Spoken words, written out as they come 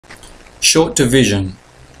Short division.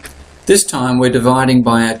 This time we're dividing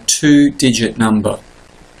by a 2-digit number.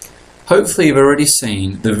 Hopefully you've already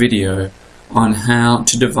seen the video on how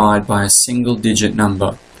to divide by a single-digit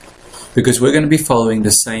number, because we're going to be following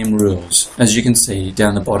the same rules, as you can see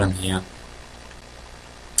down the bottom here.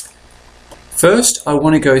 First, I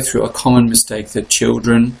want to go through a common mistake that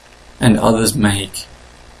children and others make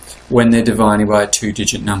when they're dividing by a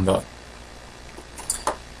 2-digit number.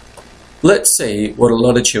 Let's see what a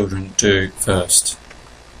lot of children do first.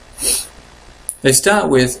 They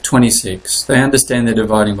start with 26. They understand they're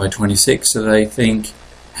dividing by 26, so they think,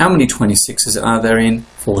 how many 26s are there in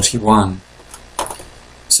 41?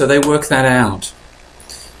 So they work that out.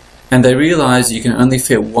 And they realize you can only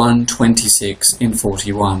fit one 26 in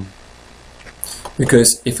 41.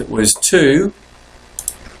 Because if it was 2,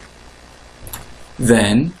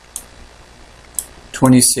 then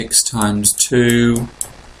 26 times 2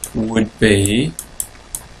 would be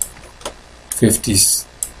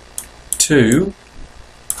 52,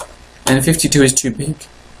 and 52 is too big.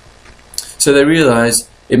 So they realize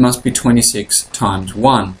it must be 26 times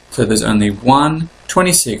 1. So there's only one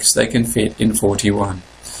 26 they can fit in 41.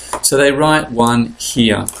 So they write 1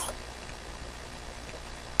 here.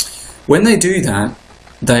 When they do that,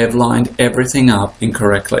 they have lined everything up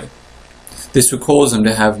incorrectly. This will cause them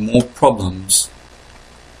to have more problems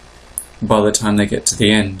by the time they get to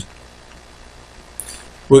the end.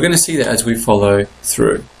 We're going to see that as we follow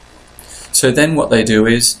through. So then what they do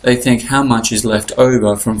is they think how much is left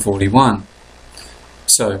over from 41.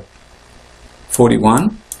 So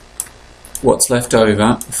 41, what's left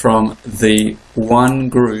over from the one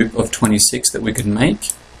group of 26 that we could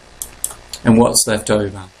make, and what's left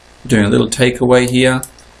over. Doing a little takeaway here.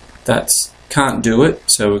 That's can't do it,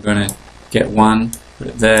 so we're going to get 1, put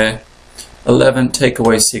it there. 11 take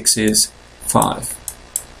away 6 is 5.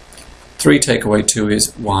 3 take away 2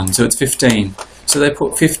 is 1, so it's 15. So they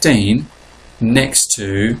put 15 next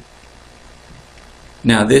to...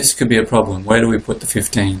 Now this could be a problem. Where do we put the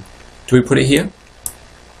 15? Do we put it here?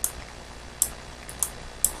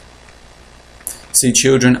 See,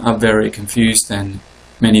 children are very confused then,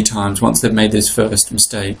 many times, once they've made this first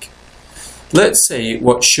mistake. Let's see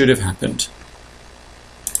what should have happened.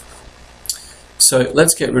 So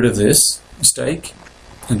let's get rid of this mistake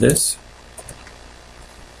and this.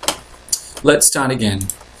 Let's start again.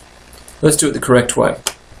 Let's do it the correct way.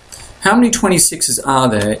 How many 26s are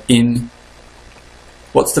there in,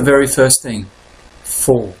 what's the very first thing?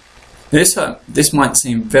 4. This might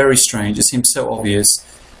seem very strange. It seems so obvious.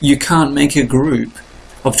 You can't make a group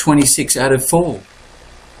of 26 out of 4.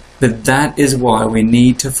 But that is why we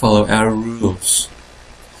need to follow our rules.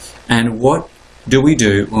 And what do we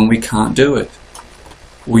do when we can't do it?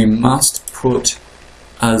 We must put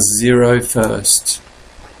a 0 first.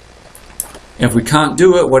 If we can't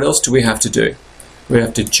do it, what else do we have to do? We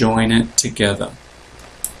have to join it together.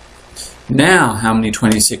 Now, how many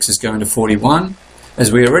 26s go into 41?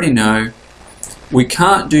 As we already know, we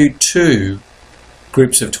can't do 2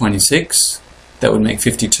 groups of 26. That would make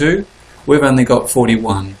 52. We've only got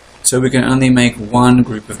 41. So we can only make one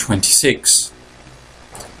group of 26.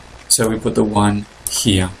 So we put the 1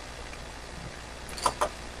 here.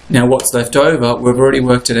 Now what's left over, we've already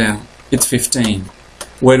worked it out. It's 15.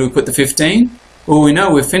 Where do we put the 15? Well, we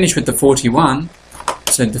know we're finished with the 41,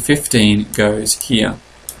 so the 15 goes here,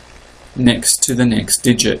 next to the next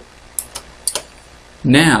digit.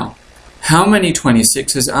 Now, how many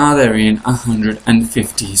 26s are there in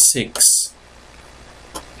 156?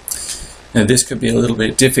 Now this could be a little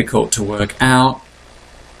bit difficult to work out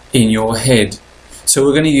in your head, so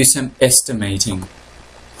we're going to use some estimating.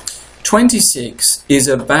 26 is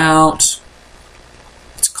about,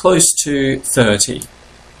 it's close to 30.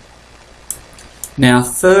 Now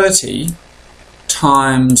 30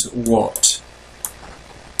 times what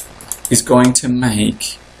is going to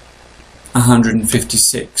make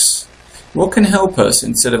 156? What can help us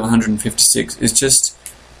instead of 156 is just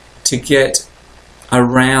to get a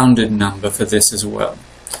rounded number for this as well.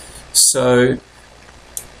 So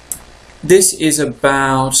this is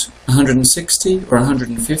about 160 or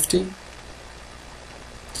 150.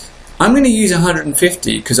 I'm going to use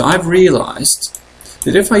 150 because I've realized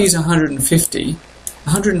that if I use 150,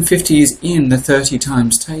 150 is in the 30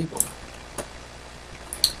 times table.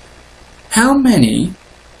 How many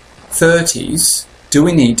 30s do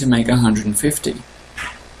we need to make 150?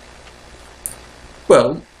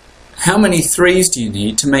 Well, how many 3s do you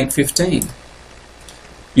need to make 15?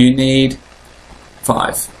 You need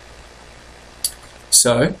 5.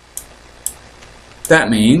 So that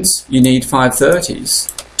means you need 5 30s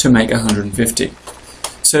to make 150.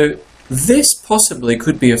 So this possibly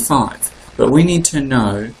could be a 5, but we need to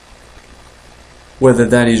know whether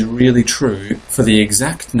that is really true for the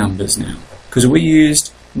exact numbers now, because we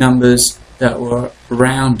used numbers that were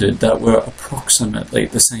rounded, that were approximately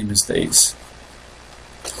the same as these.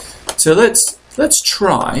 So let's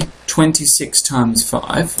try 26 times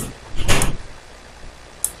 5,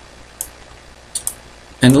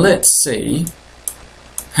 and let's see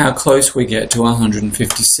how close we get to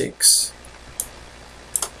 156.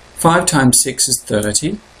 5 times 6 is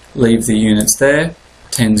 30, leave the units there,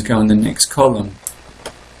 10s go in the next column.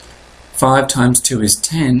 5 times 2 is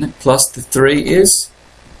 10, plus the 3 is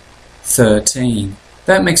 13.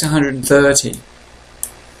 That makes 130.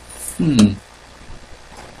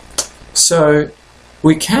 So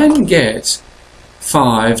we can get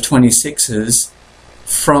 5 26s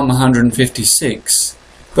from 156,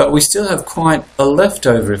 but we still have quite a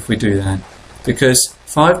leftover if we do that, because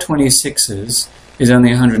 5 26s is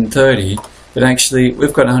only 130, but actually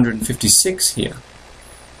we've got 156 here.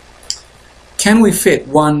 Can we fit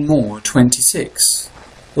one more 26?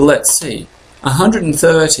 Well, let's see.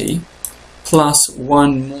 130 plus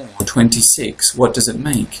one more 26, what does it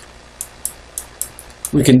make?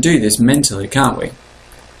 We can do this mentally, can't we?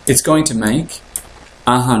 It's going to make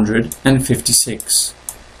 156,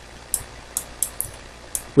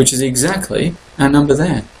 which is exactly our number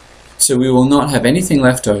there. So we will not have anything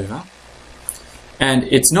left over, and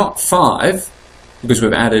it's not 5 because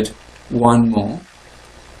we've added one more.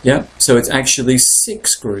 Yep, so it's actually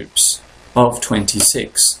 6 groups of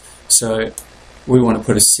 26. So we want to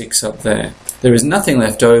put a 6 up there. There is nothing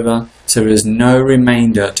left over, so there is no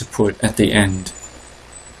remainder to put at the end.